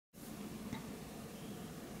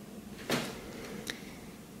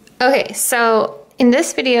Okay, so in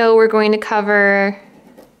this video, we're going to cover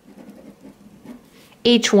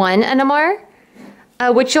H1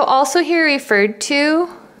 NMR, which you'll also hear referred to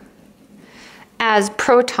as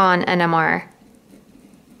proton NMR.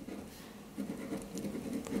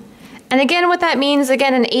 And again, what that means,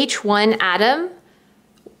 again, an H1 atom,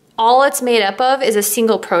 all it's made up of is a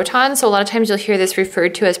single proton, so a lot of times you'll hear this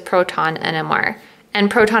referred to as proton NMR,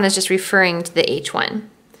 and proton is just referring to the H1.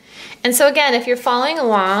 And so again, if you're following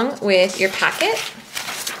along with your packet,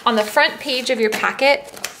 on the front page of your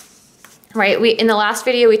packet, right, in the last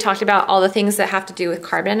video we talked about all the things that have to do with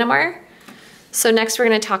carbon NMR. So next we're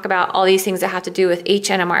going to talk about all these things that have to do with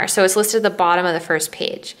HNMR. So it's listed at the bottom of the first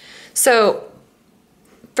page. So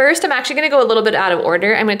first I'm actually going to go a little bit out of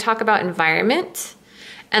order. I'm going to talk about environment,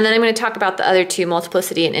 and then I'm going to talk about the other two,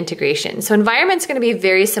 multiplicity and integration. So environment's going to be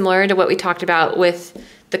very similar to what we talked about with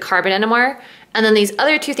the carbon NMR. And then these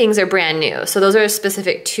other two things are brand new. So those are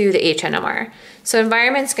specific to the HNMR. So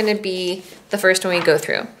environment's going to be the first one we go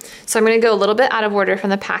through. So I'm going to go a little bit out of order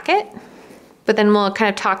from the packet, but then we'll kind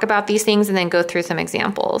of talk about these things and then go through some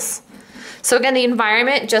examples. So again, the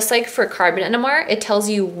environment, just like for carbon NMR, it tells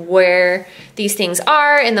you where these things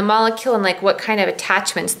are in the molecule and like what kind of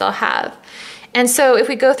attachments they'll have. And so if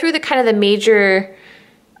we go through the kind of the major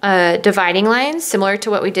dividing lines, similar to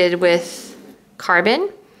what we did with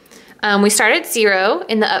carbon, we start at 0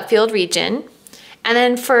 in the upfield region, and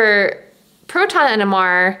then for proton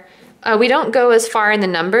NMR, we don't go as far in the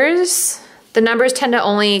numbers. The numbers tend to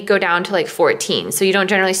only go down to like 14, so you don't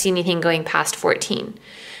generally see anything going past 14.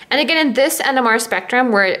 And again, in this NMR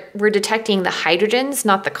spectrum, we're detecting the hydrogens,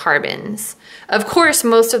 not the carbons. Of course,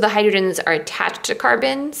 most of the hydrogens are attached to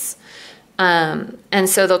carbons, and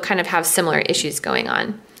so they'll kind of have similar issues going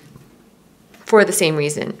on for the same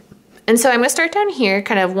reason. And so I'm going to start down here,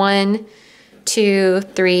 kind of 1, 2,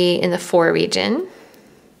 3 in the 4 region. And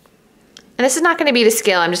this is not going to be to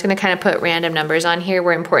scale. I'm just going to kind of put random numbers on here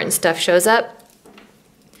where important stuff shows up.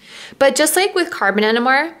 But just like with carbon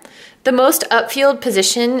NMR, the most upfield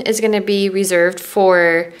position is going to be reserved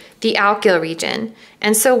for the alkyl region.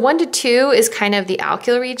 And so 1 to 2 is kind of the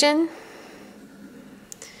alkyl region,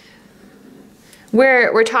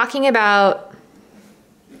 where we're talking about,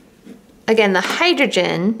 again, the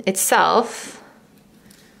hydrogen itself.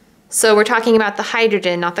 So we're talking about the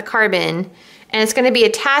hydrogen, not the carbon, and it's going to be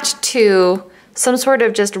attached to some sort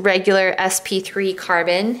of just regular sp3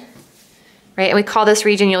 carbon, right? And we call this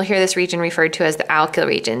region, you'll hear this region referred to as the alkyl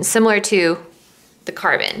region, similar to the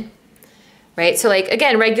carbon, right? So like,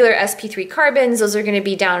 again, regular sp3 carbons, those are going to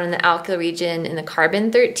be down in the alkyl region in the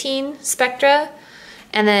carbon-13 spectra,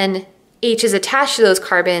 and then H's attached to those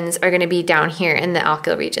carbons are going to be down here in the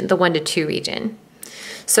alkyl region, the 1 to 2 region.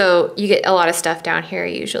 So you get a lot of stuff down here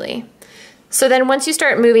usually. So then once you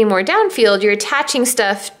start moving more downfield, you're attaching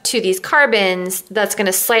stuff to these carbons that's going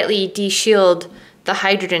to slightly de-shield the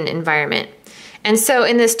hydrogen environment. And so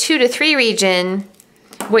in this 2 to 3 region,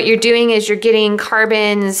 what you're doing is you're getting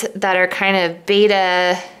carbons that are kind of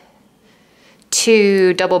beta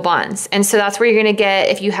to double bonds. And so that's where you're going to get,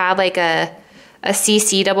 if you have like a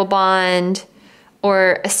CC double bond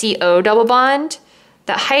or a CO double bond,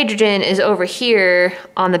 that hydrogen is over here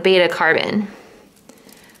on the beta carbon,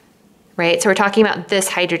 right? So we're talking about this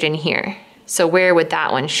hydrogen here. So where would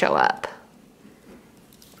that one show up,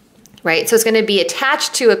 right? So it's going to be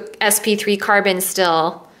attached to a sp3 carbon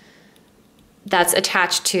still that's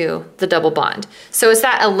attached to the double bond. So it's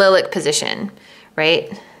that allylic position,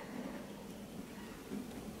 right?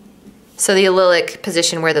 So the allylic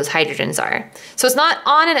position where those hydrogens are. So it's not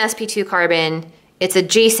on an sp2 carbon, it's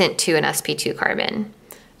adjacent to an sp2 carbon.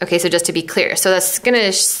 Okay, so just to be clear. So that's going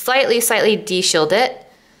to slightly de-shield it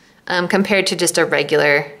compared to just a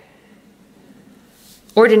regular,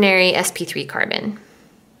 ordinary sp3 carbon.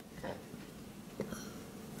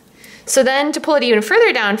 So then to pull it even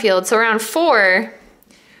further downfield, so around 4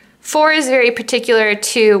 is very particular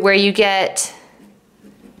to where you get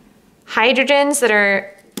hydrogens that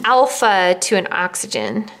are alpha to an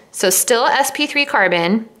oxygen. So still sp3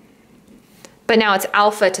 carbon, but now it's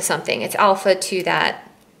alpha to something. It's alpha to that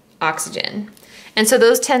oxygen. And so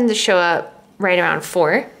those tend to show up right around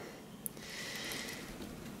 4,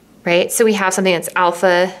 right? So we have something that's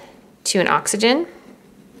alpha to an oxygen.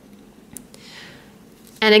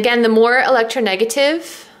 And again, the more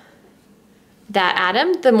electronegative that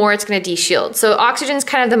atom, the more it's going to de-shield. So oxygen is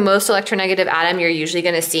kind of the most electronegative atom you're usually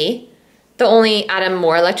going to see. The only atom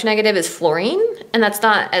more electronegative is fluorine, and that's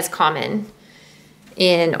not as common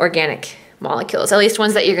in organic molecules, at least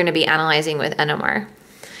ones that you're going to be analyzing with NMR.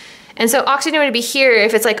 And so oxygen would be here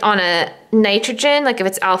if it's like on a nitrogen, like if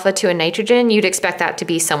it's alpha to a nitrogen, you'd expect that to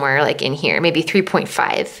be somewhere like in here, maybe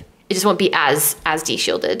 3.5 it just won't be as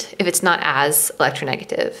deshielded if it's not as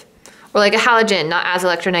electronegative. Or like a halogen, not as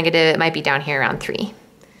electronegative, it might be down here around 3.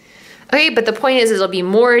 Okay, but the point is it'll be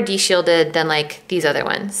more deshielded than like these other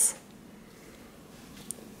ones.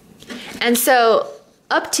 And so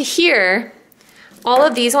up to here, all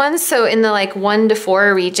of these ones, so in the like 1 to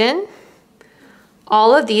 4 region,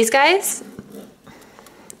 all of these guys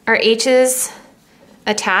are H's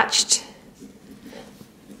attached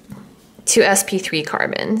to sp3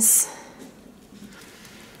 carbons.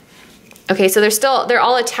 Okay, so they're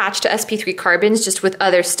all attached to sp3 carbons, just with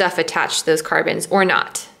other stuff attached to those carbons, or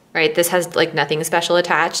not, right? This has like nothing special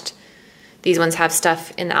attached. These ones have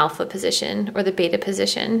stuff in the alpha position or the beta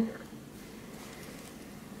position.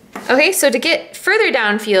 Okay, so to get further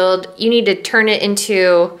downfield, you need to turn it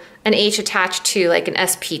into an H attached to like an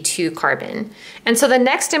sp2 carbon. And so the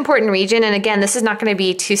next important region, and again, this is not going to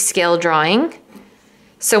be to scale drawing.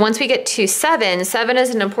 So once we get to 7, 7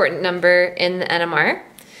 is an important number in the NMR.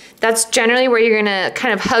 That's generally where you're going to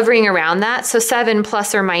kind of hovering around that. So 7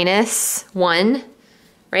 plus or minus 1,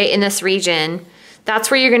 right, in this region.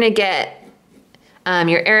 That's where you're going to get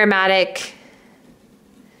your aromatic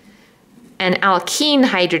and alkene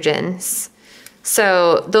hydrogens.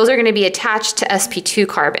 So those are going to be attached to sp2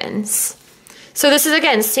 carbons. So this is,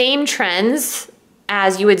 again, same trends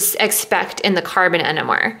as you would expect in the carbon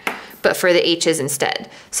NMR, but for the H's instead.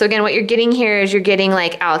 So again, what you're getting here is you're getting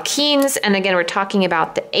like alkenes, and again, we're talking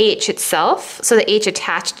about the H itself. So the H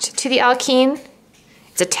attached to the alkene,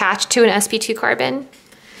 it's attached to an sp2 carbon,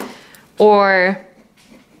 or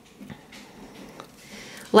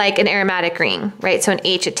like an aromatic ring, right? So an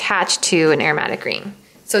H attached to an aromatic ring.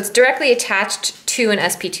 So it's directly attached to an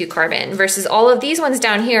sp2 carbon versus all of these ones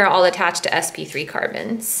down here are all attached to sp3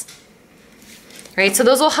 carbons. Right, so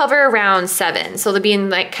those will hover around 7. So they'll be in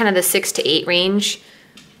like kind of the 6 to 8 range,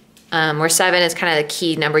 where 7 is kind of the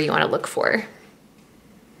key number you want to look for.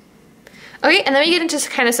 Okay, and then we get into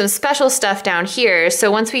kind of some special stuff down here.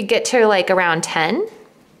 So once we get to like around 10,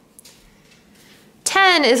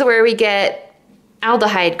 10 is where we get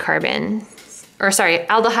aldehyde carbons, or sorry,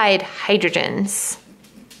 aldehyde hydrogens.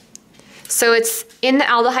 So it's in the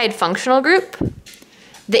aldehyde functional group,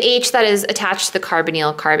 the H that is attached to the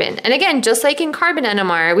carbonyl carbon. And again, just like in carbon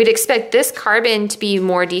NMR, we'd expect this carbon to be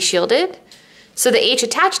more deshielded. So the H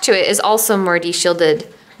attached to it is also more deshielded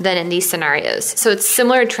than in these scenarios. So it's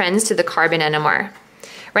similar trends to the carbon NMR,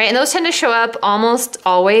 right? And those tend to show up almost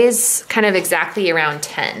always kind of exactly around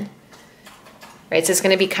 10, right? So it's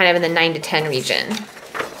going to be kind of in the 9 to 10 region.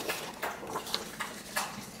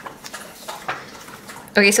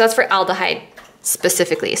 Okay, so that's for aldehyde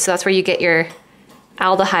specifically. So that's where you get your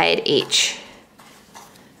aldehyde H.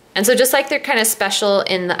 And so just like they're kind of special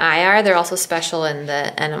in the IR, they're also special in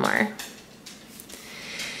the NMR.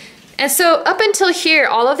 And so up until here,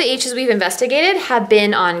 all of the H's we've investigated have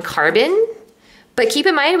been on carbon, but keep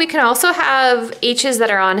in mind we can also have H's that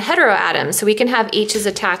are on heteroatoms. So we can have H's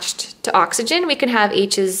attached to oxygen, we can have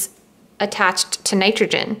H's attached to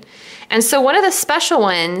nitrogen. And so one of the special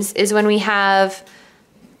ones is when we have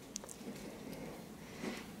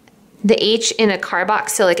the H in a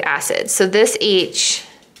carboxylic acid. So this H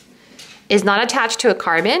is not attached to a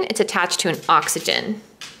carbon, it's attached to an oxygen.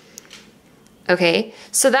 Okay,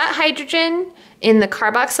 so that hydrogen in the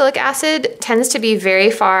carboxylic acid tends to be very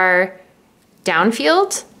far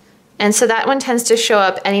downfield. And so that one tends to show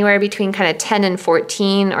up anywhere between kind of 10 and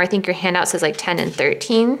 14, or I think your handout says like 10 and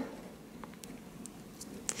 13.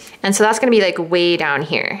 And so that's gonna be like way down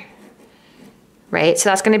here, right? So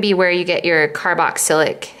that's gonna be where you get your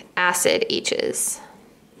carboxylic acid H's.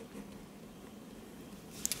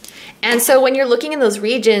 And so when you're looking in those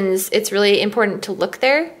regions, it's really important to look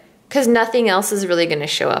there because nothing else is really going to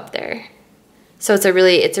show up there. So it's a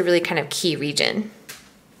really kind of key region.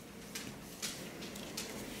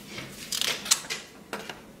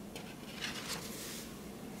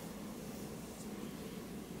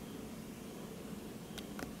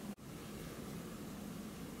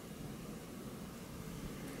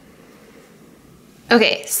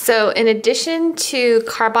 Okay, so in addition to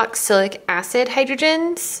carboxylic acid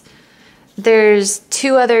hydrogens, there's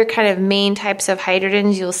 2 other kind of main types of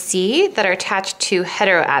hydrogens you'll see that are attached to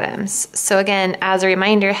heteroatoms. So again, as a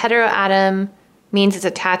reminder, heteroatom means it's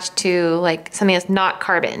attached to like something that's not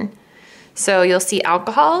carbon. So you'll see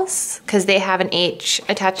alcohols because they have an H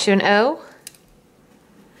attached to an O.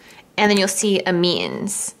 And then you'll see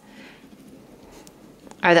amines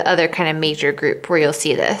are the other kind of major group where you'll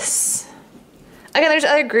see this. Again, there's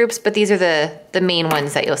other groups, but these are the main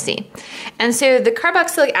ones that you'll see. And so the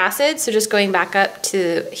carboxylic acid, so just going back up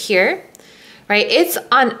to here, right, it's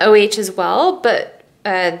on OH as well, but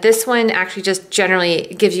This one actually just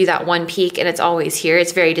generally gives you that one peak and it's always here.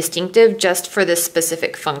 It's very distinctive just for this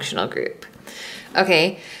specific functional group.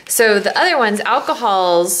 Okay, so the other ones,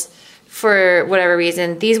 alcohols, for whatever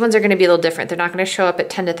reason, these ones are going to be a little different. They're not going to show up at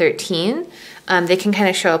 10 to 13. They can kind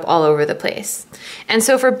of show up all over the place. And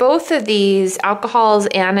so for both of these, alcohols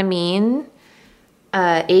and amine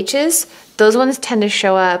H's, those ones tend to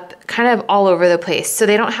show up kind of all over the place. So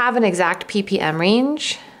they don't have an exact ppm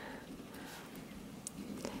range.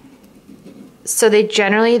 So they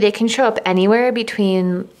can show up anywhere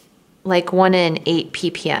between like 1 and 8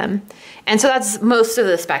 ppm. And so that's most of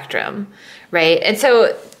the spectrum, right? And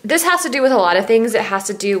so this has to do with a lot of things. It has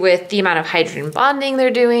to do with the amount of hydrogen bonding they're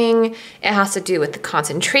doing. It has to do with the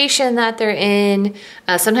concentration that they're in.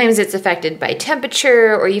 Sometimes it's affected by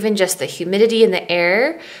temperature or even just the humidity in the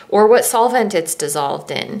air or what solvent it's dissolved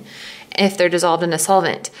in, if they're dissolved in a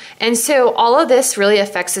solvent. And so all of this really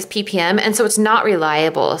affects this ppm, and so it's not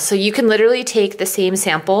reliable. So you can literally take the same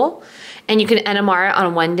sample and you can NMR it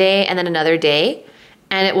on one day and then another day,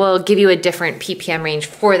 and it will give you a different ppm range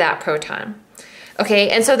for that proton.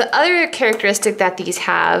 Okay, and so the other characteristic that these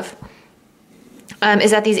have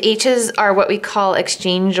is that these H's are what we call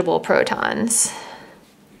exchangeable protons.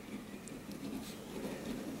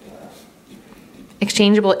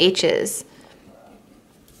 Exchangeable H's.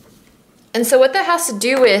 And so what that has to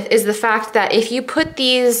do with is the fact that if you put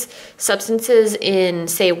these substances in,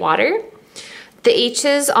 say, water, the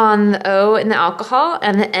H's on the O in the alcohol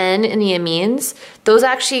and the N in the amines, those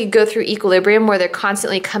actually go through equilibrium where they're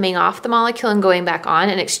constantly coming off the molecule and going back on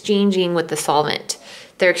and exchanging with the solvent.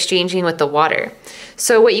 They're exchanging with the water.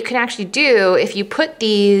 So what you can actually do, if you put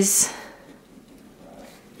these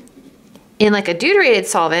in like a deuterated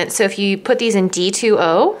solvent, so if you put these in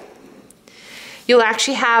D2O, you'll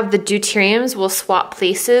actually have the deuteriums will swap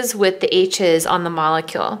places with the H's on the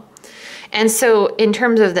molecule. And so in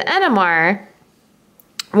terms of the NMR,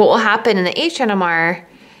 what will happen in the HNMR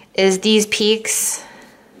is these peaks,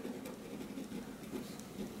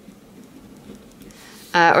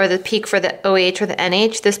 or the peak for the OH or the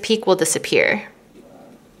NH, this peak will disappear.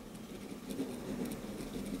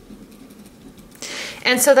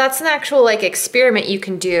 And so that's an actual like experiment you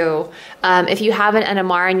can do if you have an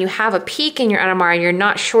NMR and you have a peak in your NMR and you're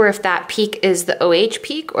not sure if that peak is the OH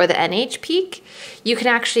peak or the NH peak. You can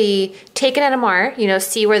actually take an NMR,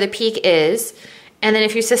 see where the peak is, and then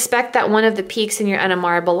if you suspect that one of the peaks in your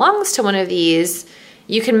NMR belongs to one of these,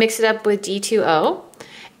 you can mix it up with D2O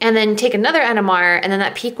and then take another NMR, and then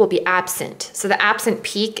that peak will be absent. So the absent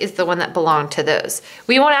peak is the one that belonged to those.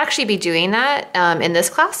 We won't actually be doing that in this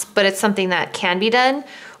class, but it's something that can be done.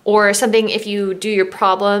 Or something, if you do your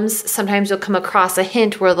problems, sometimes you'll come across a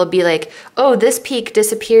hint where they'll be like, oh, this peak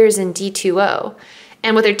disappears in D2O.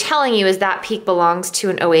 And what they're telling you is that peak belongs to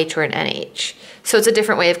an OH or an NH. So it's a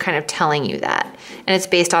different way of kind of telling you that. And it's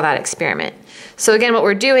based on that experiment. So again, what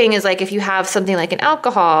we're doing is like if you have something like an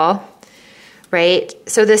alcohol, right?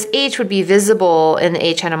 So this H would be visible in the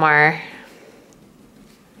HNMR.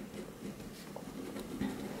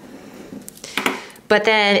 But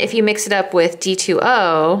then if you mix it up with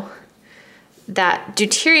D2O, that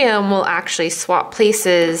deuterium will actually swap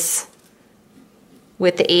places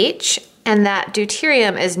with the H, and that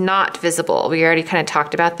deuterium is not visible. We already kind of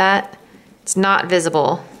talked about that. It's not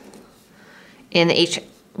visible in the H1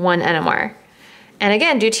 NMR. And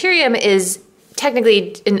again, deuterium is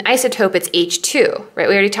technically an isotope, it's H2, right?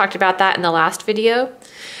 We already talked about that in the last video.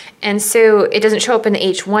 And so it doesn't show up in the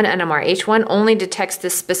H1 NMR. H1 only detects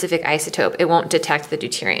this specific isotope. It won't detect the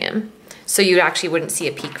deuterium. So you actually wouldn't see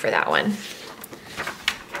a peak for that one.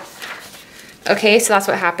 Okay, so that's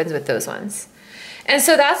what happens with those ones. And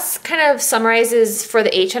so that's kind of summarizes for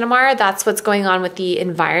the HNMR, that's what's going on with the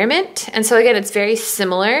environment. And so again, it's very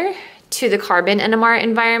similar to the carbon NMR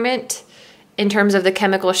environment in terms of the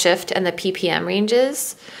chemical shift and the ppm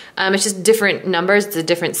ranges. It's just different numbers, it's a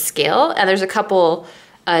different scale. And there's a couple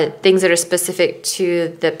things that are specific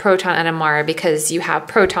to the proton NMR because you have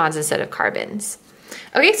protons instead of carbons.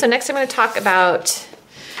 Okay, so next I'm going to talk about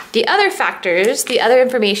the other factors, the other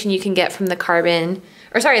information you can get from the carbon,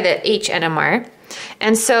 or sorry, the HNMR.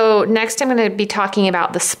 And so next I'm going to be talking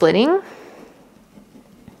about the splitting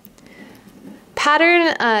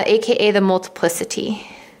pattern, aka the multiplicity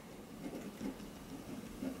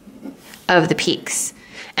of the peaks.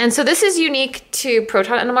 And so this is unique to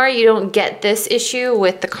proton NMR. You don't get this issue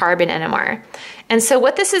with the carbon NMR. And so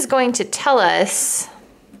what this is going to tell us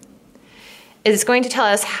is it's going to tell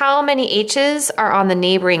us how many H's are on the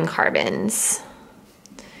neighboring carbons.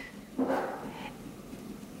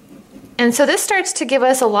 And so this starts to give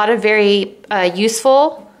us a lot of very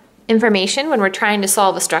useful information when we're trying to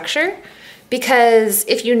solve a structure, Because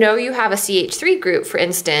if you know you have a CH3 group, for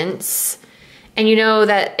instance, and you know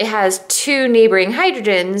that it has 2 neighboring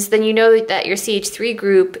hydrogens, then you know that your CH3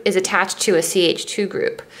 group is attached to a CH2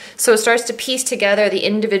 group. So it starts to piece together the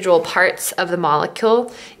individual parts of the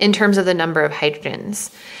molecule in terms of the number of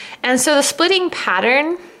hydrogens. And so the splitting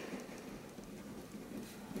pattern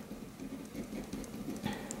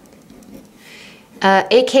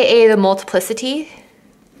aka the multiplicity,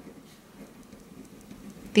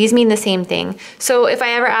 these mean the same thing. So if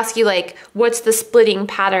I ever ask you like, what's the splitting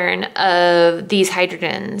pattern of these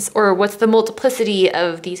hydrogens, or what's the multiplicity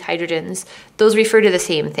of these hydrogens, those refer to the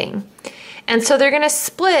same thing. And so they're gonna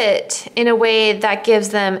split in a way that gives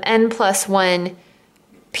them n+1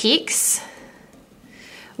 peaks,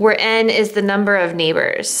 where n is the number of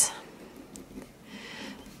neighbors.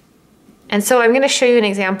 And so I'm going to show you an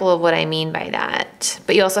example of what I mean by that.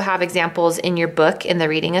 But you also have examples in your book, in the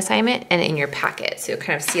reading assignment, and in your packet. So you'll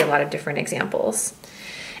kind of see a lot of different examples.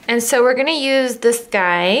 And so we're going to use this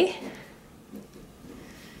guy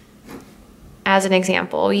as an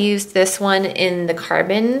example. We used this one in the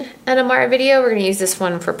carbon NMR video. We're going to use this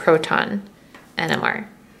one for proton NMR.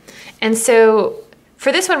 And so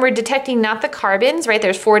for this one, we're detecting not the carbons, right?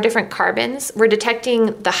 There's 4 different carbons. We're detecting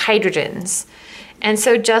the hydrogens. And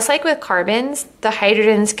so just like with carbons, the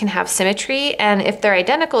hydrogens can have symmetry, and if they're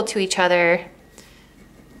identical to each other,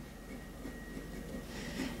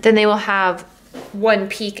 then they will have 1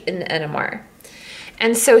 peak in the NMR.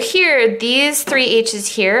 And so here, these 3 H's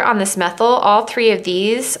here on this methyl, all 3 of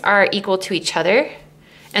these are equal to each other.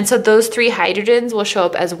 And so those 3 hydrogens will show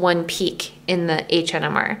up as 1 peak in the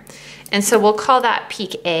HNMR. And so we'll call that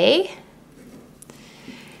peak A.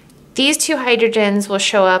 These 2 hydrogens will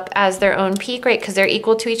show up as their own peak, right, because they're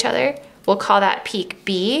equal to each other. We'll call that peak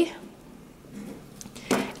B.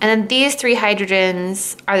 And then these 3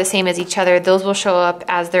 hydrogens are the same as each other. Those will show up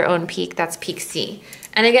as their own peak. That's peak C.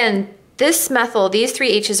 And again, this methyl, these 3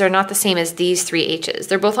 H's are not the same as these 3 H's.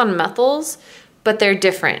 They're both on methyls, but they're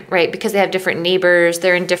different, right, because they have different neighbors.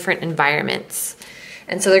 They're in different environments.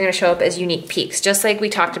 And so they're going to show up as unique peaks, just like we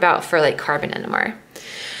talked about for like carbon NMR.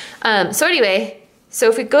 So anyway, so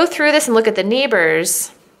if we go through this and look at the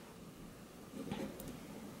neighbors,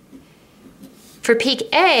 for peak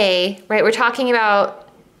A, right, we're talking about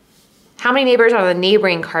how many neighbors are on the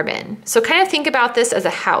neighboring carbon. So kind of think about this as a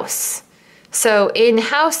house. So in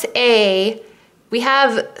house A, we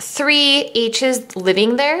have 3 H's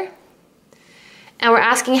living there, and we're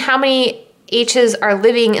asking how many H's are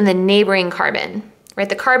living in the neighboring carbon, right?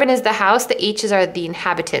 The carbon is the house, the H's are the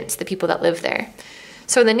inhabitants, the people that live there.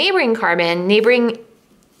 So in the neighboring carbon, neighboring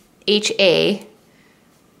HA,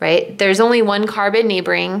 right, there's only 1 carbon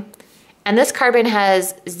neighboring, and this carbon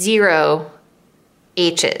has 0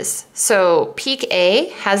 H's. So peak A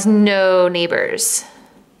has no neighbors.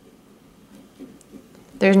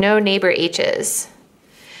 There's no neighbor H's.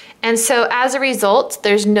 And so as a result,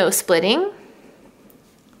 there's no splitting.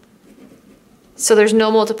 So there's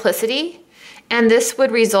no multiplicity. And this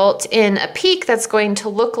would result in a peak that's going to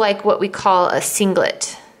look like what we call a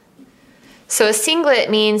singlet. So a singlet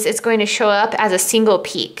means it's going to show up as a single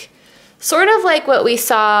peak. Sort of like what we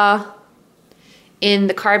saw in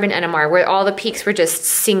the carbon NMR, where all the peaks were just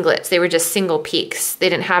singlets. They were just single peaks. They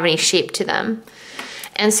didn't have any shape to them.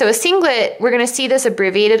 And so a singlet, we're going to see this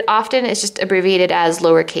abbreviated often. It's just abbreviated as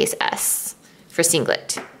lowercase s for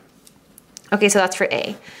singlet. Okay, so that's for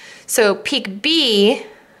A. So peak B,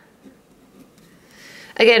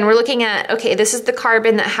 again, we're looking at, okay, this is the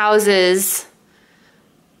carbon that houses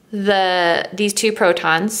these 2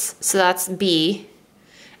 protons, so that's B.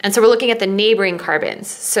 And so we're looking at the neighboring carbons.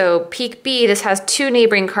 So peak B, this has 2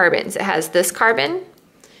 neighboring carbons. It has this carbon,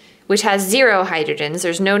 which has 0 hydrogens.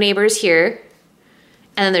 There's no neighbors here.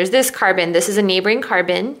 And then there's this carbon. This is a neighboring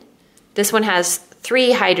carbon. This one has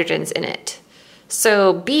 3 hydrogens in it.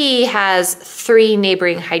 So B has 3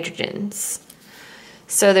 neighboring hydrogens.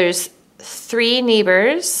 So there's 3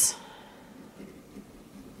 neighbors.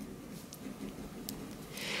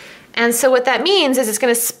 And so what that means is it's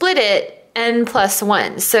going to split it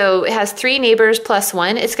n+1. So it has 3 neighbors plus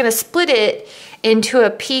 1. It's going to split it into a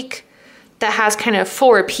peak that has kind of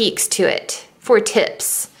 4 peaks to it, 4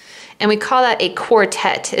 tips. And we call that a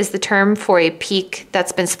quartet, is the term for a peak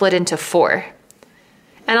that's been split into 4.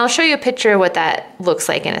 And I'll show you a picture of what that looks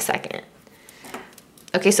like in a second.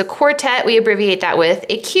 Okay, so quartet, we abbreviate that with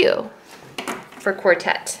a Q for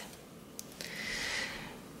quartet.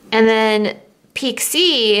 And then peak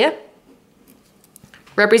C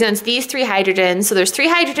represents these 3 hydrogens. So there's 3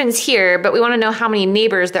 hydrogens here, but we want to know how many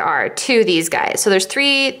neighbors there are to these guys. So there's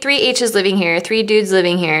 3 H's living here, 3 dudes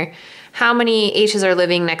living here. How many H's are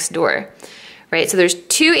living next door, right? So there's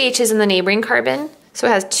 2 H's in the neighboring carbon, so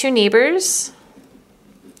it has 2 neighbors.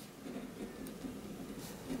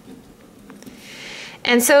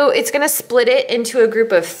 And so it's going to split it into a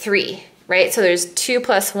group of 3, right? So there's 2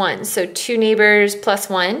 plus 1, so 2 neighbors plus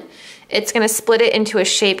 1. It's going to split it into a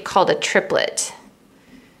shape called a triplet.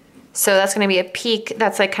 So that's going to be a peak,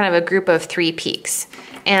 that's like kind of a group of 3 peaks.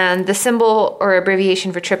 And the symbol or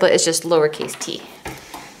abbreviation for triplet is just lowercase t.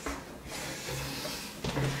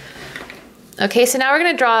 Okay, so now we're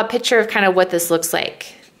going to draw a picture of kind of what this looks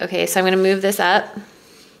like. Okay, so I'm going to move this up.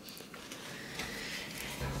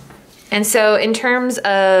 And so in terms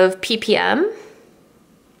of ppm,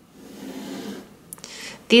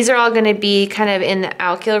 these are all going to be kind of in the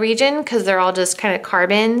alkyl region because they're all just kind of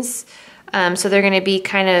carbons. So they're going to be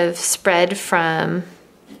kind of spread from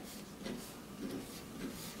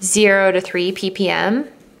 0 to 3 ppm.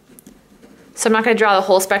 So I'm not going to draw the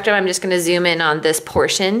whole spectrum, I'm just going to zoom in on this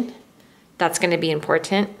portion. That's going to be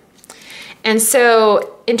important. And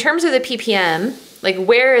so in terms of the ppm, like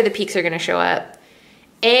where the peaks are going to show up,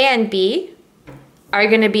 A and B are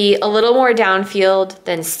going to be a little more downfield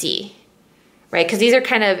than C, right? Because these are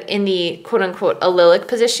kind of in the quote unquote allylic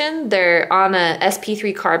position. They're on a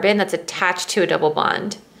sp3 carbon that's attached to a double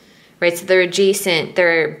bond, right? So they're adjacent,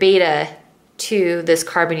 they're beta to this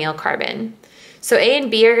carbonyl carbon. So A and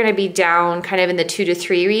B are going to be down kind of in the 2 to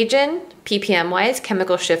 3 region, ppm wise,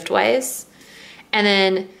 chemical shift wise. And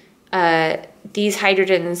then these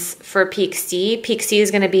hydrogens for peak C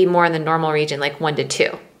is going to be more in the normal region, like 1 to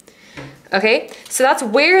 2. Okay, so that's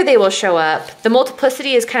where they will show up. The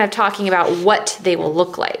multiplicity is kind of talking about what they will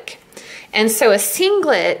look like. And so a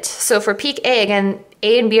singlet, so for peak A, again,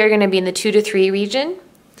 A and B are going to be in the 2 to 3 region.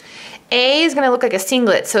 A is going to look like a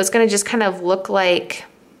singlet, so it's going to just kind of look like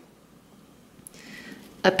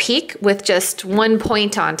a peak with just 1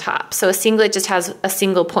 point on top. So a singlet just has a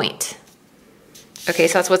single point. Okay,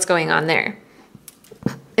 so that's what's going on there.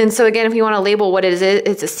 And so again, if you want to label what it is,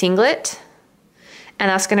 it's a singlet. And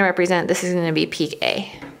that's going to represent, this is going to be peak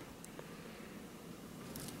A.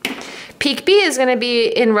 Peak B is going to be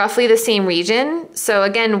in roughly the same region. So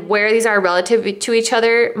again, where these are relative to each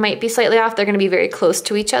other might be slightly off. They're going to be very close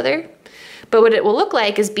to each other. But what it will look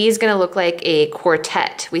like is B is going to look like a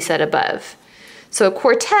quartet we said above. So a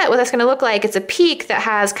quartet, what that's going to look like, it's a peak that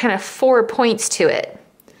has kind of 4 points to it.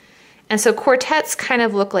 And so quartets kind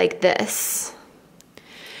of look like this.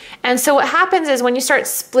 And so what happens is when you start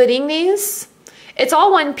splitting these, it's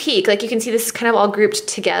all one peak. Like you can see this is kind of all grouped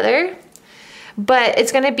together, but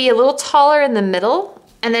it's going to be a little taller in the middle.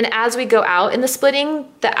 And then as we go out in the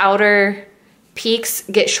splitting, the outer peaks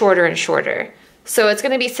get shorter and shorter. So it's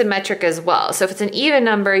going to be symmetric as well. So if it's an even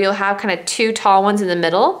number, you'll have kind of 2 tall ones in the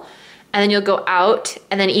middle, and then you'll go out,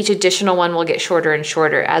 and then each additional one will get shorter and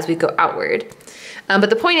shorter as we go outward. But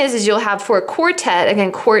the point is you'll have for a quartet,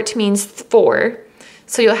 again, quart means 4.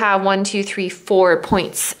 So you'll have 1, 2, 3, 4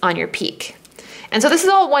 points on your peak. And so this is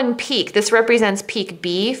all one peak. This represents peak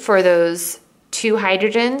B for those 2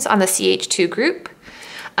 hydrogens on the CH2 group.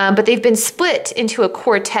 But they've been split into a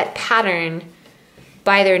quartet pattern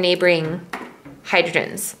by their neighboring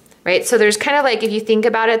hydrogens, right? So there's kind of like, if you think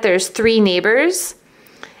about it, there's 3 neighbors.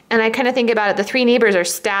 And I kind of think about it, the 3 neighbors are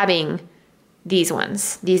stabbing these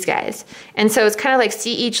ones, these guys. And so it's kind of like,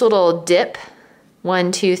 see each little dip,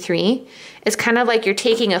 1, 2, 3. It's kind of like you're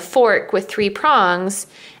taking a fork with 3 prongs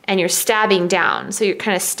and you're stabbing down. So you're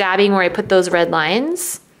kind of stabbing where I put those red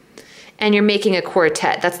lines, and you're making a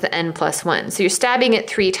quartet. That's the n plus 1. So you're stabbing it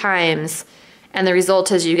 3 times, and the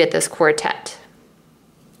result is you get this quartet.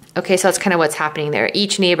 Okay, so that's kind of what's happening there.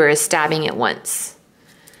 Each neighbor is stabbing it once.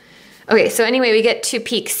 Okay, so anyway, we get to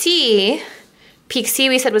peak C. Peak C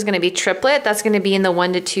we said was going to be triplet. That's going to be in the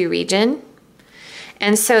 1 to 2 region.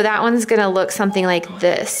 And so that one's going to look something like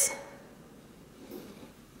this.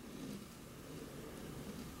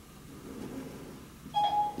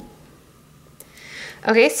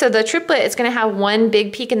 Okay, so the triplet is going to have 1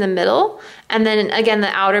 big peak in the middle, and then again the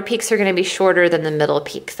outer peaks are going to be shorter than the middle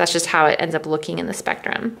peaks. That's just how it ends up looking in the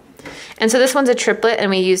spectrum. And so this one's a triplet, and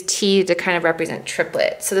we use T to kind of represent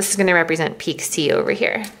triplet. So this is going to represent peak C over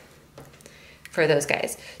here for those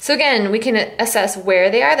guys. So again, we can assess where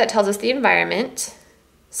they are. That tells us the environment,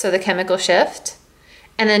 so the chemical shift.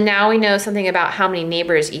 And then now we know something about how many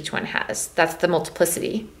neighbors each one has. That's the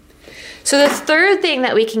multiplicity. So the third thing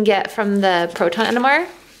that we can get from the proton NMR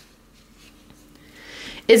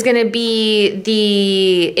is going to be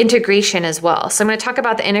the integration as well. So I'm going to talk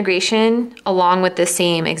about the integration along with the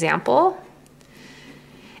same example.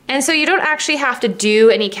 And so you don't actually have to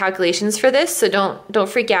do any calculations for this, so don't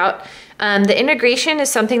freak out. The integration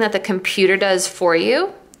is something that the computer does for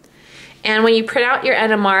you. And when you print out your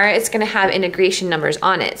NMR, it's going to have integration numbers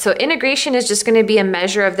on it. So integration is just going to be a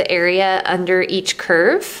measure of the area under each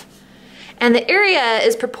curve. And the area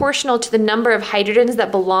is proportional to the number of hydrogens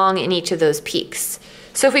that belong in each of those peaks.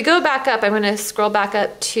 So if we go back up, I'm going to scroll back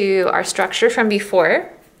up to our structure from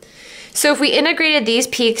before. So if we integrated these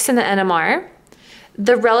peaks in the NMR,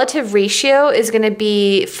 the relative ratio is going to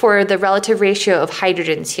be for the relative ratio of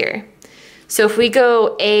hydrogens here. So if we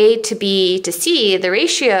go A to B to C, the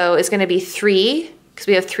ratio is going to be 3, because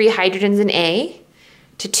we have 3 hydrogens in A,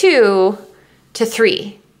 to 2 to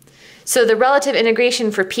 3. So the relative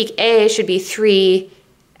integration for peak A should be 3,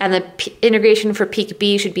 and the integration for peak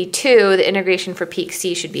B should be 2, the integration for peak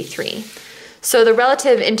C should be 3. So the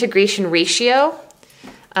relative integration ratio,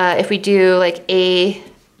 if we do like A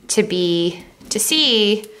to B to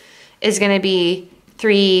C, is going to be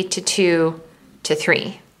 3 to 2 to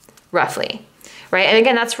 3, roughly, right? And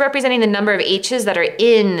again, that's representing the number of H's that are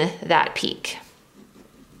in that peak,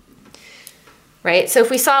 right? So if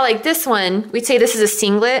we saw like this one, we'd say this is a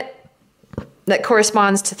singlet that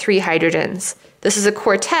corresponds to 3 hydrogens. This is a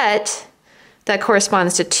quartet that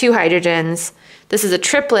corresponds to 2 hydrogens. This is a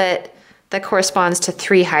triplet that corresponds to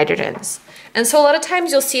 3 hydrogens. And so a lot of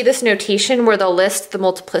times you'll see this notation where they'll list the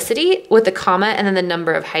multiplicity with the comma and then the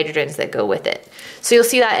number of hydrogens that go with it. So you'll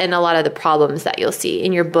see that in a lot of the problems that you'll see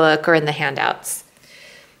in your book or in the handouts.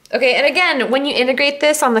 Okay, and again, when you integrate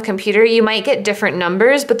this on the computer, you might get different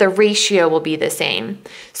numbers, but the ratio will be the same.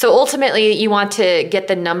 So ultimately, you want to get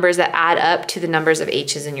the numbers that add up to the numbers of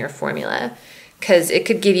H's in your formula, because it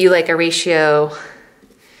could give you like a ratio,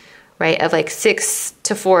 right, of like 6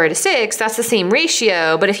 to 4 to 6, that's the same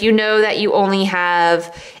ratio, but if you know that you only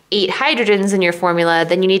have 8 hydrogens in your formula,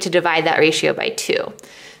 then you need to divide that ratio by 2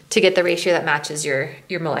 to get the ratio that matches your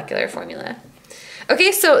molecular formula.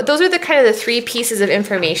 Okay, so those are the kind of the 3 pieces of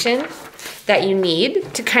information that you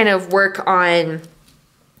need to kind of work on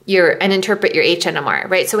and interpret your HNMR,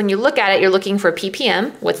 right? So when you look at it, you're looking for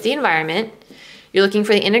ppm, what's the environment? You're looking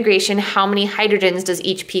for the integration, how many hydrogens does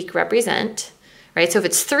each peak represent? Right, so if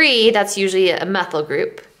it's 3, that's usually a methyl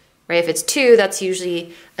group, right? If it's 2, that's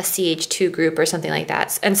usually a CH2 group or something like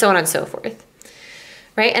that, and so on and so forth,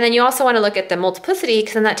 right? And then you also want to look at the multiplicity,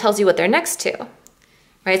 because then that tells you what they're next to,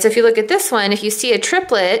 right? So if you look at this one, if you see a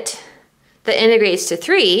triplet that integrates to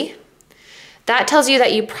 3, that tells you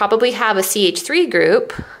that you probably have a CH3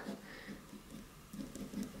 group,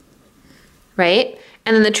 right?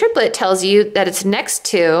 And then the triplet tells you that it's next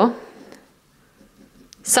to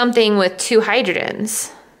something with 2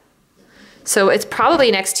 hydrogens. So it's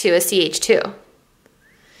probably next to a CH2,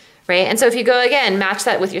 right? And so if you go again, match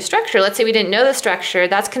that with your structure. Let's say we didn't know the structure,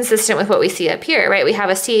 that's consistent with what we see up here, right? We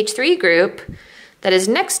have a CH3 group that is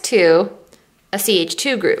next to a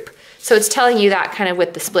CH2 group. So it's telling you that kind of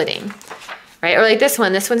with the splitting, right? Or like this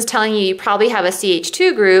one's telling you probably have a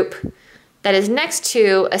CH2 group that is next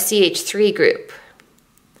to a CH3 group.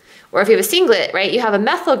 Or if you have a singlet, right, you have a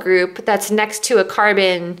methyl group that's next to a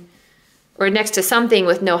carbon or next to something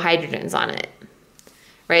with no hydrogens on it,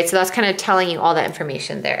 right? So that's kind of telling you all that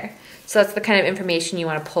information there. So that's the kind of information you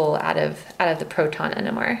want to pull out of the proton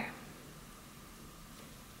NMR.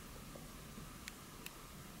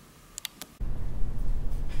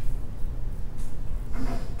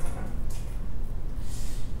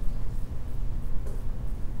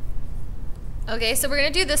 Okay, so we're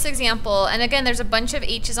going to do this example, and again, there's a bunch of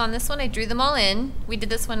H's on this one. I drew them all in. We did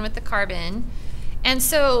this one with the carbon. And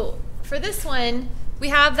so for this one, we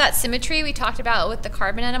have that symmetry we talked about with the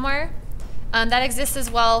carbon NMR. That exists as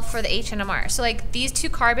well for the HNMR. So like these 2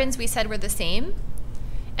 carbons we said were the same,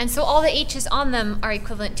 and so all the H's on them are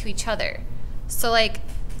equivalent to each other. So like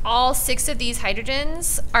all 6 of these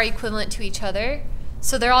hydrogens are equivalent to each other,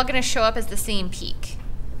 so they're all going to show up as the same peak.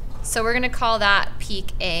 So we're going to call that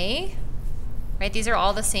peak A. Right, these are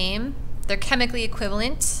all the same. They're chemically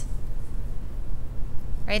equivalent.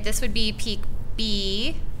 Right, this would be peak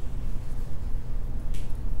B.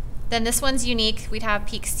 Then this one's unique. We'd have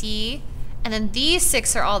peak C. And then these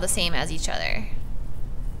 6 are all the same as each other.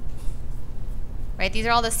 Right, these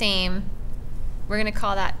are all the same. We're going to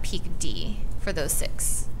call that peak D for those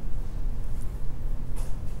 6.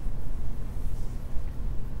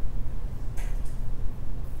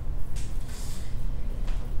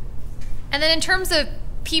 And then in terms of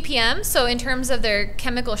ppm, so in terms of their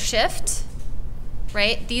chemical shift,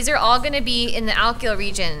 right, these are all going to be in the alkyl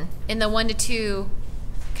region, in the 1 to 2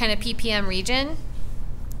 kind of ppm region,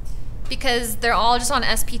 because they're all just on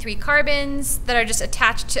sp3 carbons that are just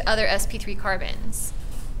attached to other sp3 carbons.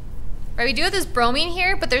 Right, we do have this bromine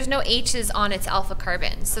here, but there's no H's on its alpha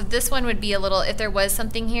carbon. So this one would be a little, if there was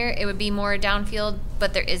something here, it would be more downfield,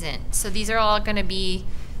 but there isn't. So these are all going to be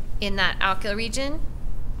in that alkyl region,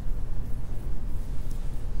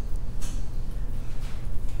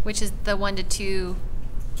 which is the 1 to 2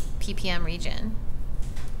 ppm region.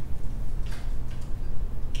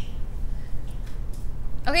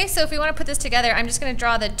 Okay, so if we want to put this together, I'm just going to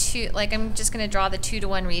draw the 2 to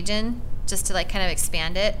 1 region just to like kind of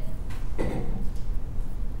expand it.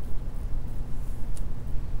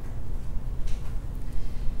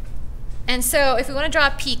 And so if we want to draw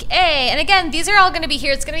peak A, and again, these are all going to be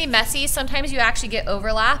here. It's going to be messy. Sometimes you actually get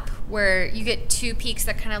overlap where you get 2 peaks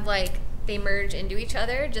that kind of like, they merge into each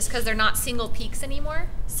other just because they're not single peaks anymore.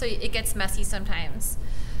 So it gets messy sometimes.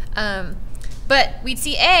 But we'd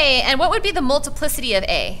see A, and what would be the multiplicity of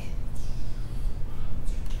A?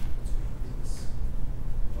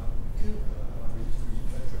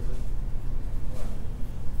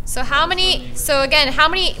 So how many, so again, how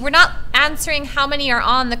many, we're not answering how many are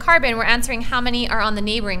on the carbon, we're answering how many are on the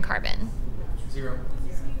neighboring carbon. 0.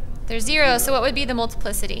 There's 0, so what would be the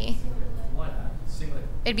multiplicity? 1. Singlet.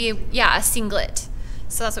 It'd be, yeah, a singlet.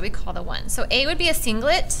 So that's what we call the 1. So A would be a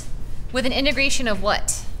singlet with an integration of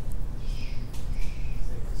what?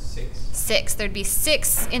 6. There'd be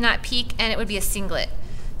 6 in that peak, and it would be a singlet.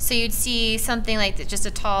 So you'd see something like that, just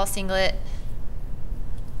a tall singlet.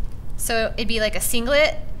 So it'd be like a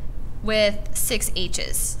singlet with 6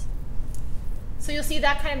 H's. So you'll see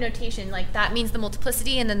that kind of notation, like that means the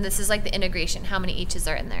multiplicity, and then this is like the integration, how many H's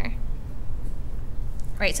are in there.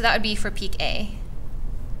 Right, so that would be for peak A.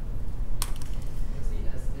 What's the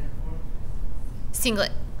S stand for?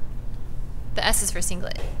 Singlet. The S is for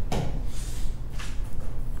singlet.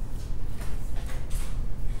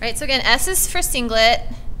 Right, so again, S is for singlet.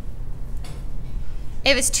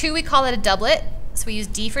 If it's 2, we call it a doublet. So we use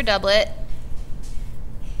D for doublet,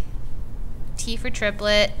 T for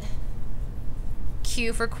triplet,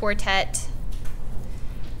 Q for quartet.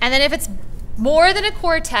 And then if it's more than a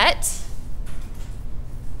quartet,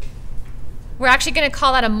 we're actually going to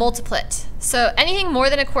call that a multiplet. So anything more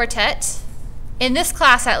than a quartet, in this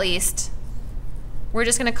class at least, we're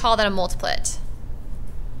just going to call that a multiplet.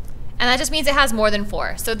 And that just means it has more than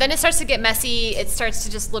 4. So then it starts to get messy. It starts to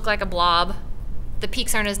just look like a blob. The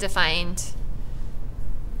peaks aren't as defined.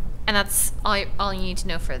 And that's all you need to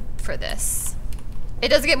know for this. It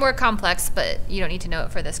does get more complex, but you don't need to know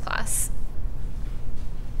it for this class.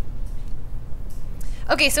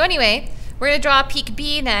 Okay, so anyway, we're going to draw peak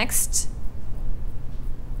B next.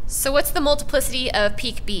 So what's the multiplicity of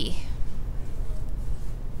peak B?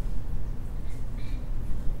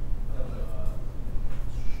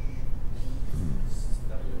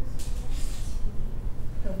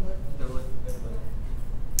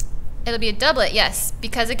 It'll be a doublet, yes,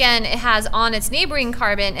 because again, it has on its neighboring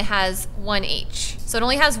carbon, it has 1 H. So it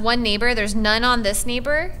only has 1 neighbor. There's none on this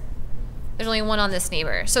neighbor. There's only 1 on this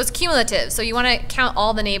neighbor. So it's cumulative. So you want to count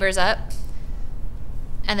all the neighbors up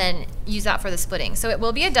and then use that for the splitting. So it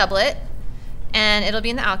will be a doublet, and it'll be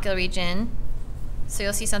in the alkyl region. So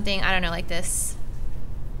you'll see something, I don't know, like this.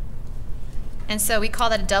 And so we call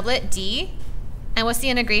that a doublet, D. And what's the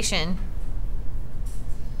integration?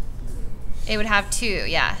 It would have 2,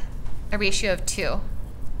 yeah. A ratio of 2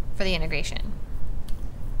 for the integration.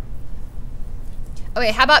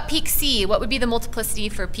 Okay, how about peak C? What would be the multiplicity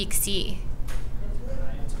for peak C?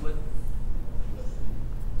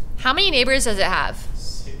 How many neighbors does it have?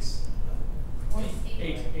 6.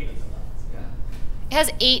 8. It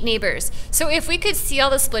has 8 neighbors. So if we could see all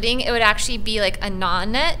the splitting, it would actually be like a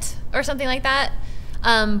non-net or something like that.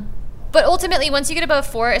 But ultimately, once you get above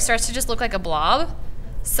 4, it starts to just look like a blob.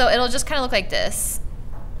 So it'll just kind of look like this.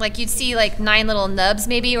 Like you'd see like 9 little nubs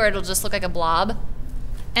maybe, or it'll just look like a blob.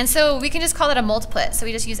 And so we can just call it a multiplet. So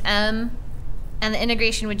we just use M, and the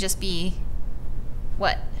integration would just be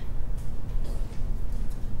what?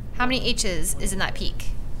 How many H's is in that peak?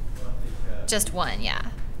 Just 1, yeah.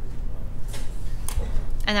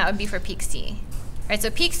 And that would be for peak C. All right, so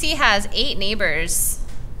peak C has 8 neighbors.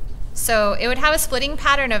 So it would have a splitting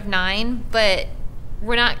pattern of 9, but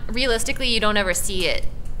we're not, realistically, you don't ever see it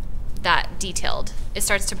that detailed. It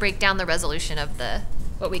starts to break down the resolution of the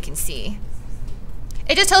what we can see.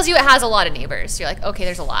 It just tells you it has a lot of neighbors. You're like, okay,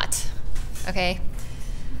 there's a lot. Okay.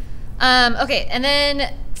 Okay, and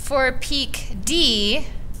then for peak D,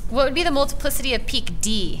 what would be the multiplicity of peak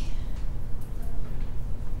D?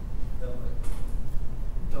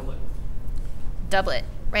 Doublet,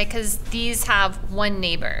 right? Because these have 1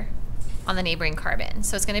 neighbor on the neighboring carbon.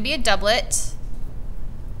 So it's going to be a doublet,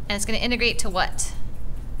 and it's going to integrate to what?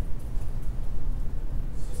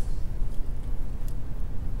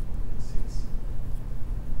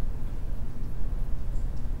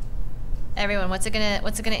 Everyone, what's it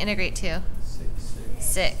gonna integrate to? 6.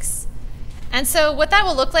 6. And so what that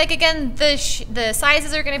will look like, again, the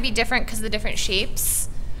sizes are going to be different because of the different shapes.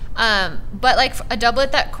 But like a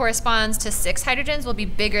doublet that corresponds to 6 hydrogens will be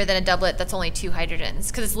bigger than a doublet that's only 2 hydrogens,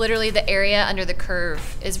 because it's literally the area under the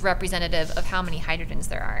curve is representative of how many hydrogens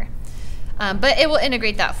there are. But it will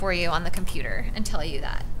integrate that for you on the computer and tell you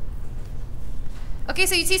that. Okay,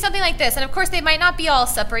 so you see something like this, and of course they might not be all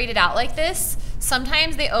separated out like this.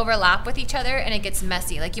 Sometimes they overlap with each other and it gets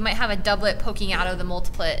messy. Like you might have a doublet poking out of the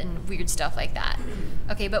multiplet and weird stuff like that.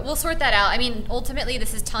 Okay, but we'll sort that out. I mean, ultimately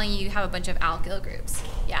this is telling you have a bunch of alkyl groups.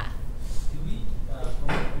 Yeah? Do we,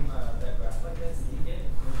 from that graph like this, do you get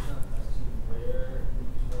information as to where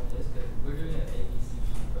each one is? Because we're doing an A, B, C,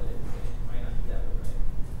 D, but it might not be that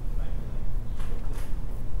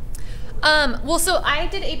way, right? Well, so I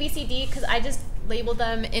did A, B, C, D because I just labeled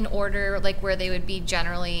them in order, like where they would be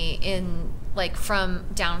generally in, like from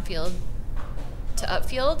downfield to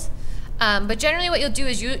upfield. But generally what you'll do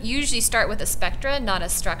is you usually start with a spectra, not a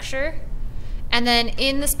structure. And then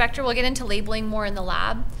in the spectra, we'll get into labeling more in the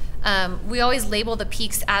lab. We always label the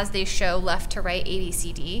peaks as they show left to right, A, B,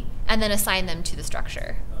 C, D, and then assign them to the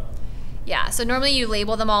structure. Yeah, so normally you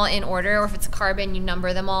label them all in order, or if it's a carbon, you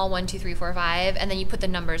number them all 1, 2, 3, 4, 5, and then you put the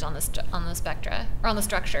numbers on the spectra, or on the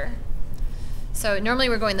structure. So normally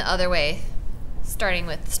we're going the other way, starting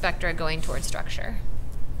with spectra going towards structure.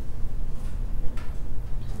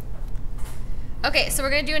 Okay, so we're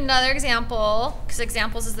going to do another example, because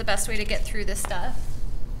examples is the best way to get through this stuff.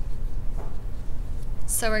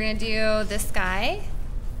 So we're going to do this guy,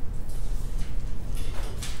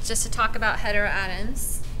 just to talk about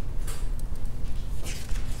heteroatoms.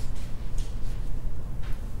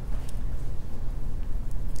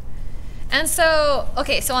 And so,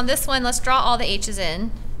 okay, so on this one, let's draw all the H's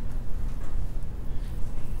in.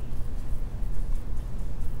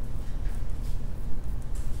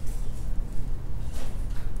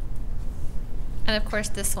 And of course,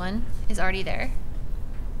 this one is already there.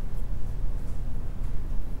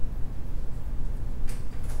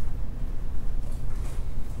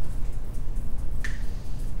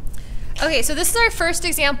 Okay, so this is our first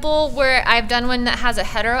example where I've done one that has a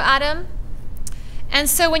heteroatom. And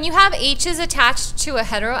so when you have H's attached to a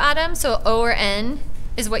heteroatom, so O or N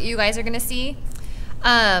is what you guys are going to see,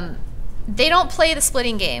 they don't play the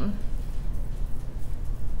splitting game.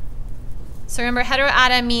 So remember,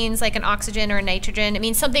 heteroatom means like an oxygen or a nitrogen. It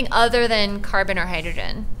means something other than carbon or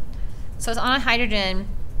hydrogen. So it's on a hydrogen.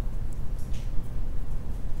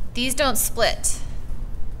 These don't split.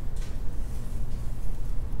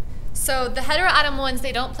 So the heteroatom ones,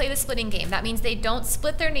 they don't play the splitting game. That means they don't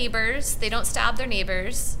split their neighbors, they don't stab their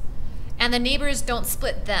neighbors, and the neighbors don't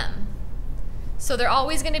split them. So they're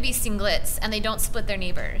always going to be singlets, and they don't split their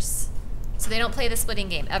neighbors. So they don't play the splitting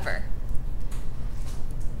game, ever.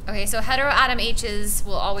 Okay, so heteroatom H's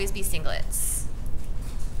will always be singlets.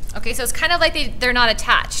 Okay, so it's kind of like they're not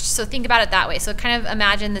attached. So think about it that way. So kind of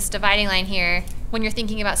imagine this dividing line here. When you're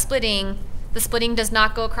thinking about splitting, the splitting does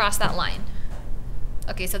not go across that line.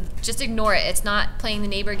 Okay, so just ignore it. It's not playing the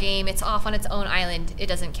neighbor game. It's off on its own island. It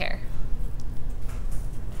doesn't care.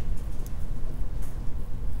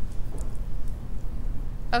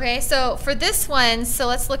 Okay, so for this one, so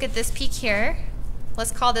let's look at this peak here.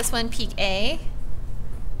 Let's call this one peak A.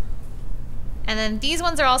 And then these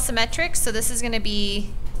ones are all symmetric, so this is going to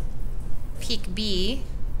be peak B.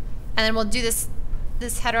 And then we'll do this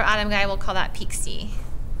heteroatom guy, we'll call that peak C.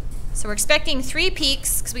 So we're expecting 3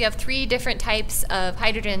 peaks because we have 3 different types of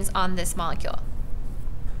hydrogens on this molecule.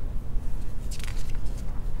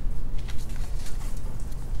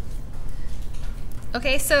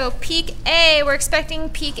 Okay, so peak A, we're expecting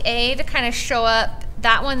peak A to kind of show up.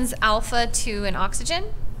 That one's alpha to an oxygen.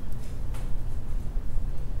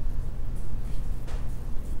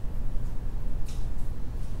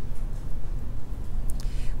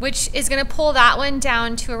 Which is going to pull that one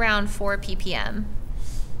down to around 4 ppm.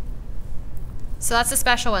 So that's a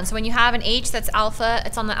special one. So when you have an H that's alpha,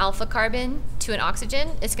 it's on the alpha carbon to an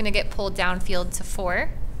oxygen, it's going to get pulled downfield to 4.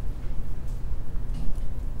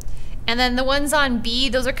 And then the ones on B,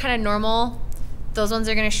 those are kind of normal. Those ones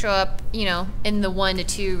are going to show up, you know, in the 1 to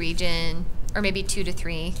 2 region, or maybe 2 to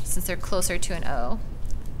 3, since they're closer to an O.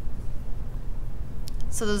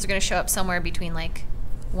 So those are going to show up somewhere between like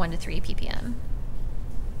 1 to 3 ppm.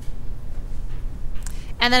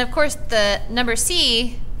 And then of course the number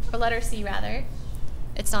C, or letter C rather,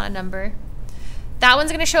 it's not a number, that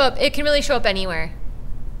one's going to show up, it can really show up anywhere.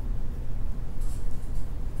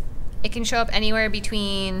 It can show up anywhere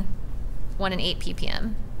between 1 and 8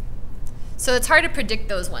 ppm. So it's hard to predict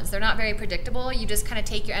those ones. They're not very predictable. You just kind of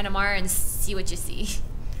take your NMR and see what you see.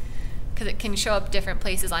 because it can show up different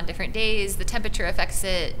places on different days. The temperature affects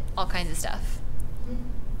it, all kinds of stuff.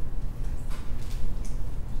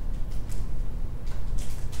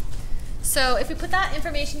 So if we put that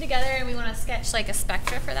information together and we want to sketch like a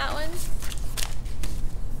spectra for that one.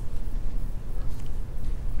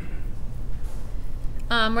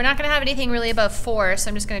 We're not going to have anything really above 4, so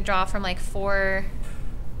I'm just going to draw from like 4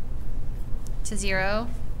 to 0.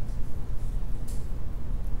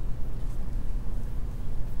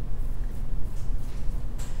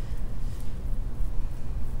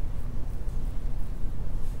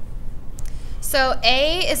 So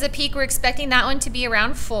A is a peak. We're expecting that one to be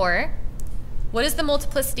around 4. What is the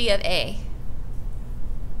multiplicity of A?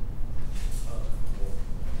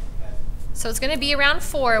 So it's going to be around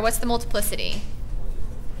 4. What's the multiplicity?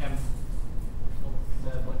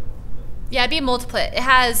 Yeah, it'd be a multiplet. It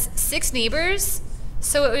has 6 neighbors,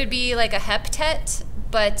 so it would be like a heptet,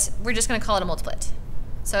 but we're just going to call it a multiplet.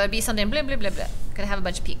 So it'd be something blah, blah, blah, blah. Going to have a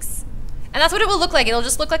bunch of peaks. And that's what it will look like. It'll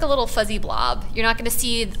just look like a little fuzzy blob. You're not going to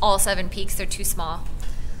see all 7 peaks. They're too small.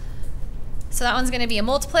 So that one's going to be a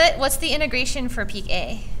multiplet. What's the integration for peak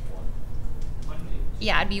A? 1.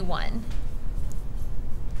 Yeah, it'd be 1.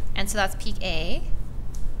 And so that's peak A.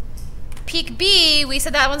 Peak B, we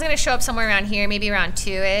said that one's going to show up somewhere around here, maybe around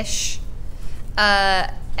 2-ish.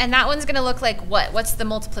 And that one's going to look like what? What's the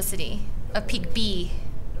multiplicity of peak B?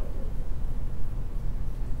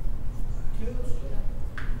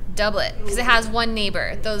 Doublet, because it has 1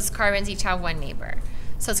 neighbor. Those carbons each have 1 neighbor.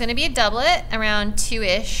 So it's going to be a doublet around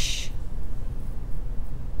 2-ish.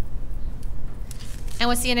 And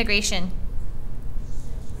what's the integration?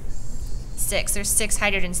 6. There's 6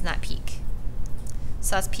 hydrogens in that peak.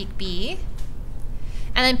 So that's peak B.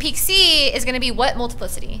 And then peak C is going to be what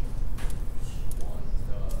multiplicity?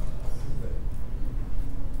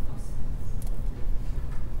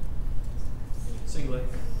 Singlet.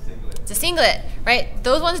 It's a singlet, right?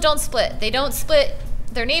 Those ones don't split. They don't split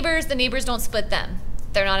their neighbors. The neighbors don't split them.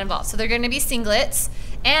 They're not involved. So they're going to be singlets.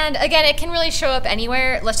 And again, it can really show up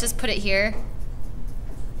anywhere. Let's just put it here,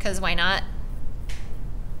 because why not?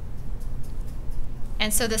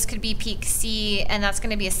 And so this could be peak C, and that's going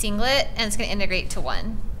to be a singlet, and it's going to integrate to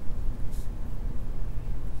 1.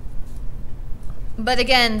 But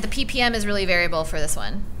again, the ppm is really variable for this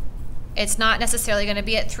one. It's not necessarily going to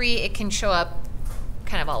be at 3. It can show up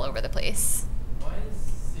kind of all over the place. Why is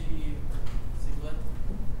C singlet?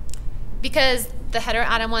 Because the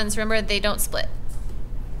heteroatom ones, remember, they don't split.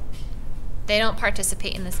 They don't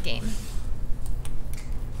participate in this game.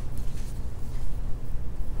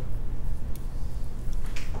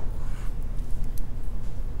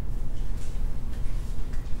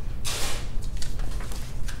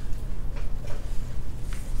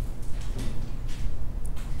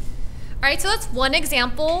 All right, so that's one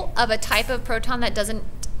example of a type of proton that doesn't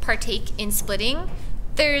partake in splitting.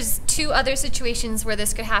 There's 2 other situations where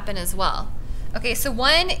this could happen as well. Okay, so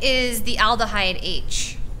one is the aldehyde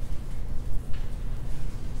H.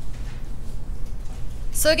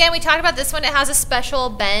 So again, we talked about this one. It has a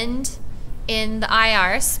special bend in the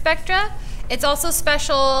IR spectra. It's also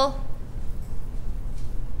special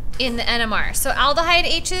in the NMR. So aldehyde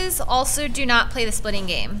H's also do not play the splitting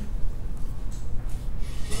game.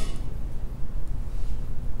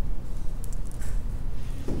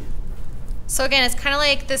 So again, it's kind of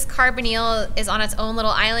like this carbonyl is on its own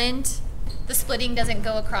little island. The splitting doesn't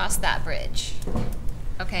go across that bridge.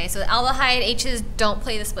 Okay, so the aldehyde H's don't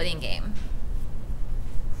play the splitting game.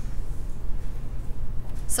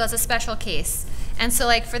 So it's a special case. And so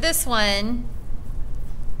like for this one,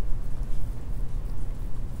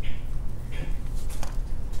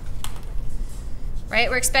 right,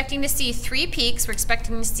 we're expecting to see 3 peaks. We're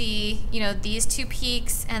expecting to see, you know, these 2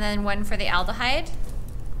 peaks and then 1 for the aldehyde.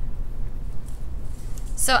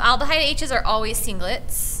 So aldehyde H's are always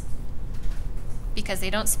singlets because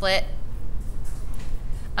they don't split.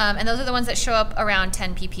 And those are the ones that show up around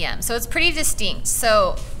 10 ppm. So it's pretty distinct.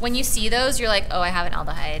 So when you see those, you're like, oh, I have an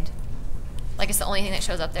aldehyde. Like it's the only thing that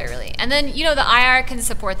shows up there really. And then, you know, the IR can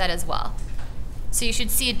support that as well. So you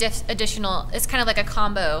should see additional, it's kind of like a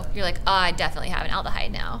combo. You're like, oh, I definitely have an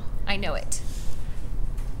aldehyde now. I know it.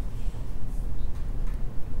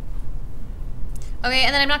 Okay,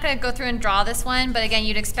 and then I'm not going to go through and draw this one, but again,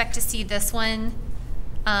 you'd expect to see this one.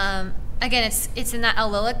 Again, it's in that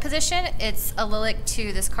allylic position. It's allylic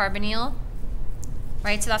to this carbonyl,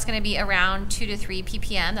 right? So that's going to be around 2 to 3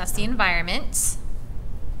 ppm. That's the environment.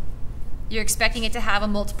 You're expecting it to have a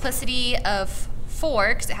multiplicity of 4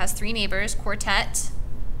 because it has 3 neighbors, quartet.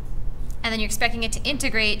 And then you're expecting it to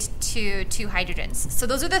integrate to 2 hydrogens. So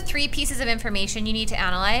those are the 3 pieces of information you need to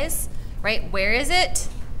analyze, right? Where is it?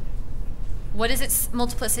 What is its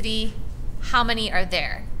multiplicity? how many are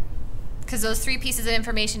there. Because those 3 pieces of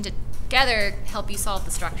information together help you solve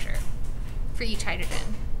the structure for each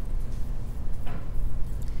hydrogen.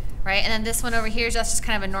 Right, and then this one over here is just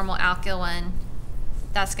kind of a normal alkyl one.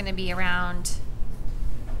 That's going to be around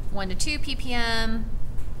 1 to 2 ppm.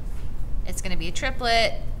 It's going to be a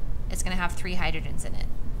triplet. It's going to have 3 hydrogens in it.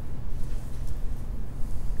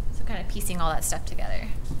 So kind of piecing all that stuff together.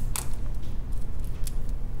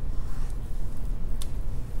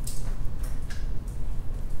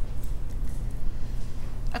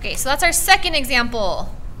 Okay, so that's our second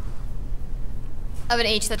example of an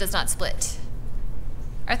H that does not split.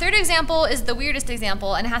 Our third example is the weirdest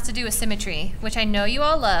example, and it has to do with symmetry, which I know you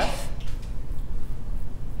all love,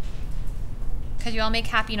 because you all make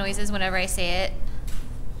happy noises whenever I say it.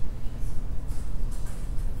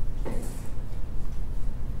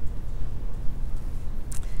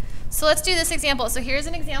 So let's do this example. So here's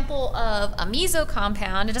an example of a meso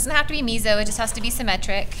compound. It doesn't have to be meso, it just has to be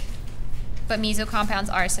symmetric, but meso compounds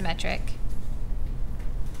are symmetric.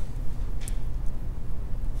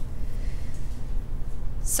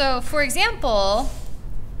 So for example,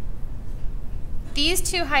 these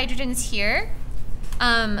 2 hydrogens here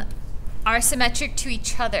are symmetric to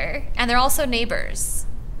each other, and they're also neighbors.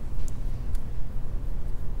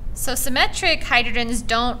 So symmetric hydrogens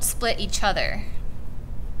don't split each other.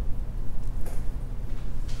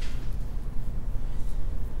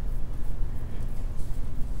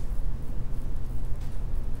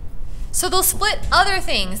 So they'll split other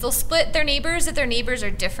things. They'll split their neighbors if their neighbors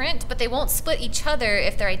are different, but they won't split each other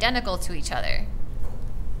if they're identical to each other.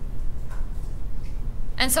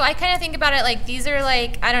 And so I kind of think about it like these are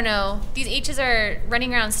like, I don't know, these H's are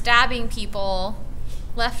running around stabbing people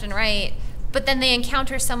left and right, but then they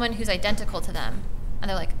encounter someone who's identical to them. And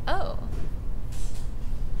they're like, oh,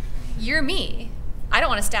 you're me. I don't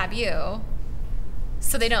want to stab you.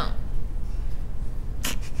 So they don't.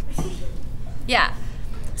 Yeah.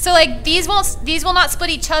 So like these will not split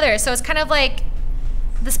each other. So it's kind of like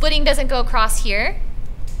the splitting doesn't go across here,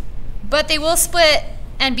 but they will split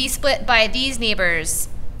and be split by these neighbors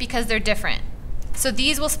because they're different. So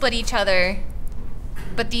these will split each other,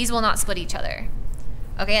 but these will not split each other.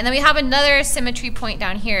 Okay, and then we have another symmetry point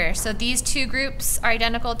down here. So these 2 groups are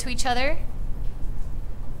identical to each other.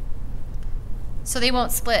 So they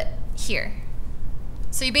won't split here.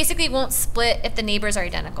 So you basically won't split if the neighbors are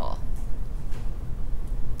identical.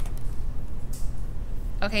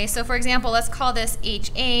 Okay, so for example, let's call this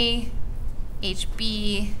HA,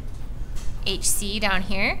 HB, HC down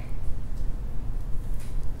here.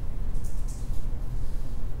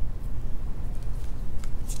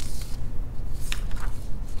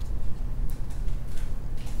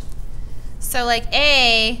 So like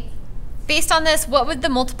A, based on this, what would the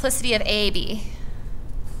multiplicity of A be?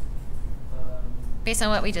 Based on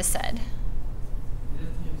what we just said.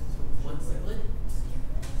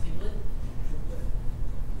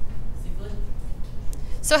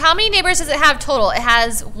 So how many neighbors does it have total? It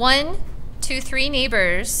has 1, 2, 3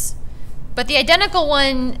 neighbors, but the identical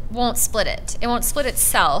one won't split it. It won't split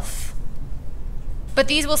itself, but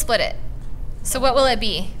these will split it. So what will it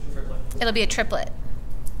be? It'll be a triplet.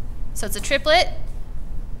 So it's a triplet.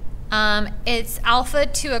 It's alpha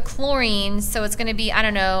to a chlorine, so it's going to be, I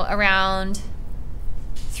don't know, around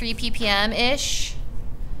 3 ppm-ish,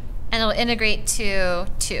 and it'll integrate to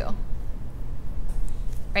 2, right,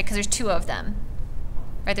 because there's 2 of them.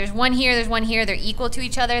 Right, there's 1 here, there's 1 here, they're equal to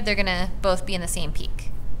each other, they're gonna both be in the same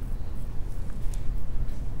peak.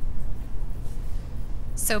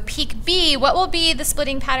 So peak B, what will be the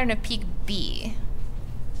splitting pattern of peak B?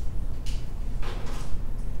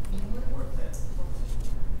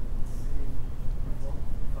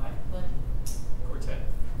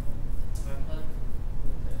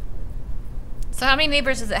 So how many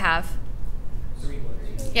neighbors does it have? 3.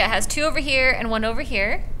 Yeah, it has 2 over here and 1 over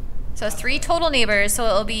here. So it's 3 total neighbors, so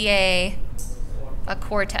it'll be a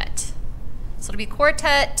quartet. So it'll be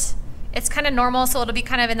quartet. It's kind of normal, so it'll be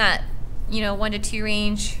kind of in that, 1 to 2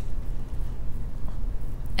 range.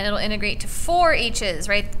 And it'll integrate to 4 H's,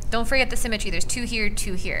 right? Don't forget the symmetry. There's 2 here,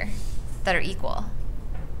 2 here that are equal.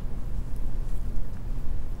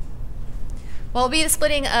 What will be the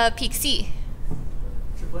splitting of peak C?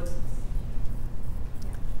 Triplets.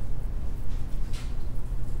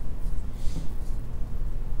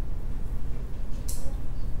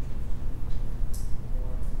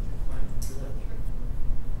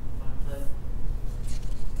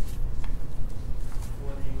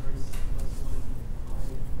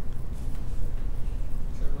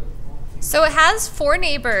 So it has 4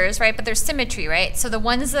 neighbors, right? But there's symmetry, right? So the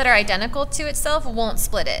ones that are identical to itself won't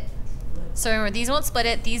split it. So remember, these won't split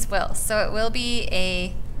it, these will. So it will be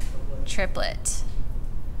a triplet,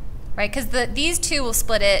 right? Because these two will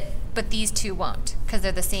split it, but these two won't, because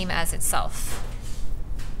they're the same as itself.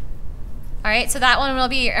 All right, so that one will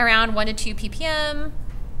be around 1 to 2 ppm,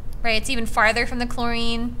 right? It's even farther from the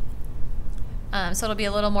chlorine, so it'll be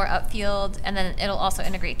a little more upfield, and then it'll also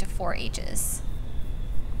integrate to 4 H's.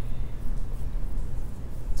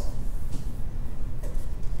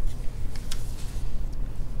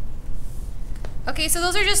 Okay, so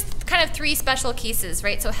those are just kind of 3 special cases,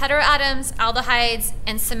 right? So heteroatoms, aldehydes,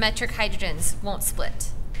 and symmetric hydrogens won't split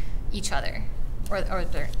each other, or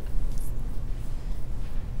they're